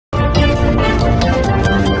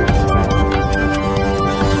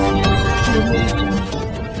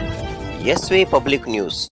ఎస్వే public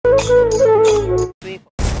news.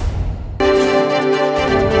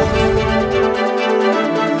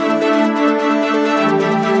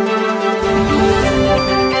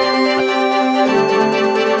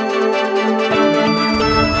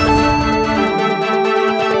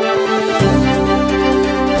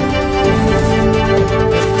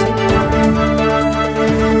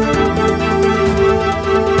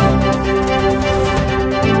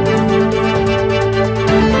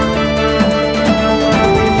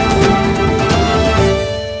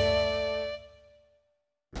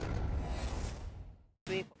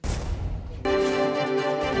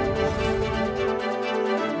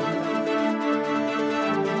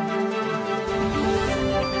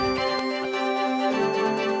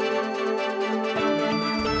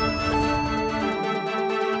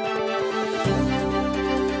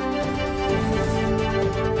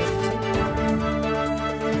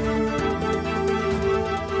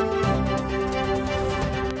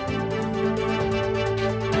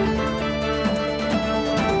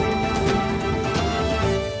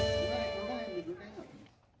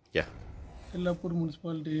 Tellapur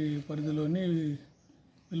municipality పరిధిలోని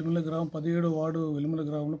వెలుమల గ్రామం 17వ ward వెలుమల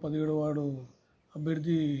గ్రామంలో 17వ వార్డు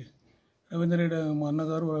అభ్యర్థి రవీందర్ రెడ్డి, మా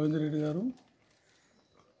అన్నగారు రవీందర్ రెడ్డి గారు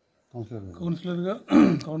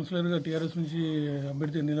కౌన్సిలర్గా టీఆర్ఎస్ నుంచి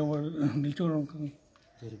అభ్యర్థి నిల్చోవడం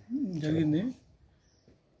జరిగింది.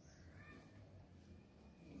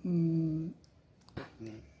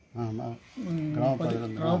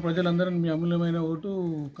 గ్రామ ప్రజలందరూ మీ అమూల్యమైన ఓటు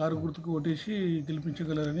కారు గుర్తుకు ఓటేసి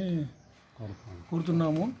గెలిపించగలరని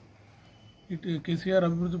కోరుతున్నాము. ఇటు కేసీఆర్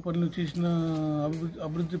అభివృద్ధి పనులు చేసిన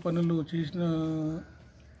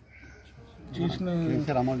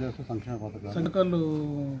సంఘకాలు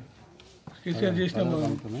కేసీఆర్ చేసిన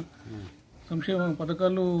సంక్షేమ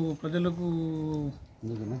పథకాలు ప్రజలకు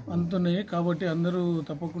అందుతున్నాయి. కాబట్టి అందరూ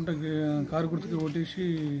తప్పకుండా కారు గుర్తుకు ఓటేసి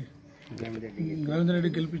రవీందర్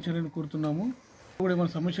రెడ్డి గెలిపించారని కోరుతున్నాము. కూడా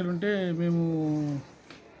ఏమైనా సమస్యలు ఉంటే మేము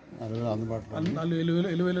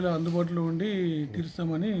ఎలువెల్లా అందుబాటులో ఉండి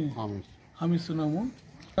తీరుస్తామని హామీస్తున్నాము.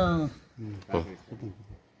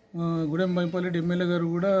 గుడెం మైపాలరెడ్డి ఎమ్మెల్యే గారు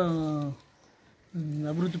కూడా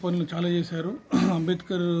అభివృద్ధి పనులు చాలా చేశారు.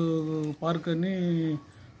 అంబేద్కర్ పార్క్ అని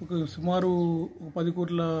ఒక సుమారు 10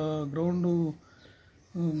 కోట్ల గ్రౌండ్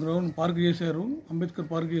పార్క్ చేశారు, అంబేద్కర్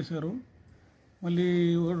పార్క్ చేశారు. మళ్ళీ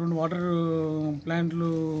 2 వాటర్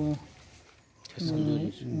ప్లాంట్లు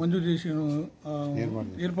మంజూరు చేసాను,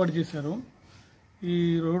 ఏర్పాటు చేశారు. ఈ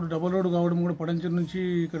రోడ్డు డబల్ రోడ్డు కావడం కూడా పడంచెరు నుంచి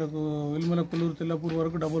ఇక్కడ వెలుమల కొల్లూరు తెల్లాపూర్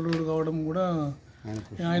వరకు డబల్ రోడ్డు కావడం కూడా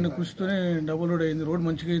ఆయన కృషితోనే డబల్ రోడ్ అయింది. రోడ్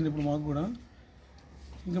మంచిగా అయింది ఇప్పుడు మాకు కూడా.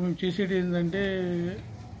 ఇంకా మేము చేసేది ఏంటంటే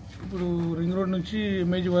ఇప్పుడు రింగ్ రోడ్ నుంచి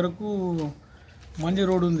ఎంఏజీ వరకు మంజీ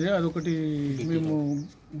రోడ్ ఉంది, అదొకటి మేము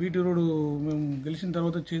బీటీ రోడ్డు మేము గెలిచిన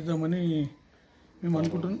తర్వాత చేద్దామని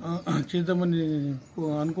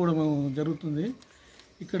అనుకోవడం జరుగుతుంది.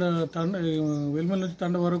 ఇక్కడ వెల్మల నుంచి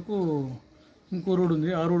తండ వరకు ఇంకో రోడ్ ఉంది,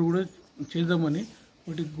 ఆ రోడ్ కూడా చేద్దామని.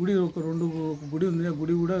 ఒకటి గుడి ఒక గుడి ఉంది, ఆ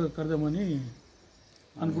గుడి కూడా కడదామని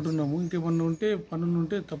అనుకుంటున్నాము. ఇంకేమన్నా ఉంటే పనులు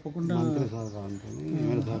ఉంటే తప్పకుండా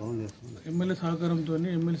ఎమ్మెల్యే సహకారంతో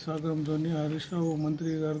హరీష్ రావు మంత్రి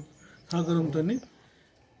గారి సహకారంతో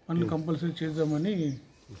పనులు కంపల్సరీ చేద్దామని.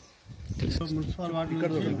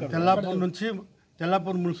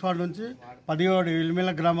 తెల్లాపూర్ మున్సిపాలిటీ నుంచి 17వ ఎల్మెల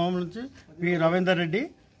గ్రామం నుంచి పి రవీందర్ రెడ్డి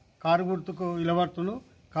కారు గుర్తుకు నిలబడుతున్నాను.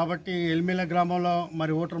 కాబట్టి ఎల్మెల గ్రామంలో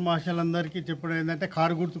మరి ఓటర్ మహాశయులందరికీ చెప్పడం ఏంటంటే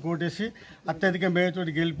కారు గుర్తుకు ఓటేసి అత్యధిక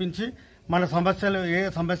మేయతోటి గెలిపించి మన సమస్యలు ఏ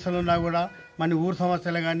సమస్యలు ఉన్నా కూడా మన ఊరు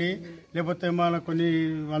సమస్యలు కానీ లేకపోతే మన కొన్ని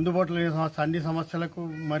అందుబాటులో లేని సమస్య అన్ని సమస్యలకు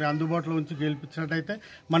మరి అందుబాటులో ఉంచి గెలిపించినట్టయితే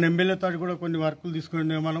మన ఎమ్మెల్యేతో కూడా కొన్ని వర్కులు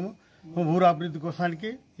తీసుకునే మనము ఊరు అభివృద్ధి కోసానికి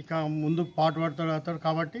ఇక ముందు పాటు పడతాడు.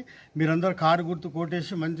 కాబట్టి మీరందరూ కారు గుర్తుకు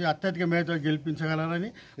ఓటేసి మంచి అత్యధిక మేయతో గెలిపించగలరని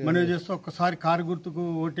మనవి చేస్తూ ఒక్కసారి కారు గుర్తుకు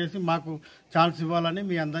ఓటేసి మాకు ఛాన్స్ ఇవ్వాలని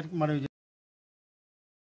మీ అందరికీ మనవి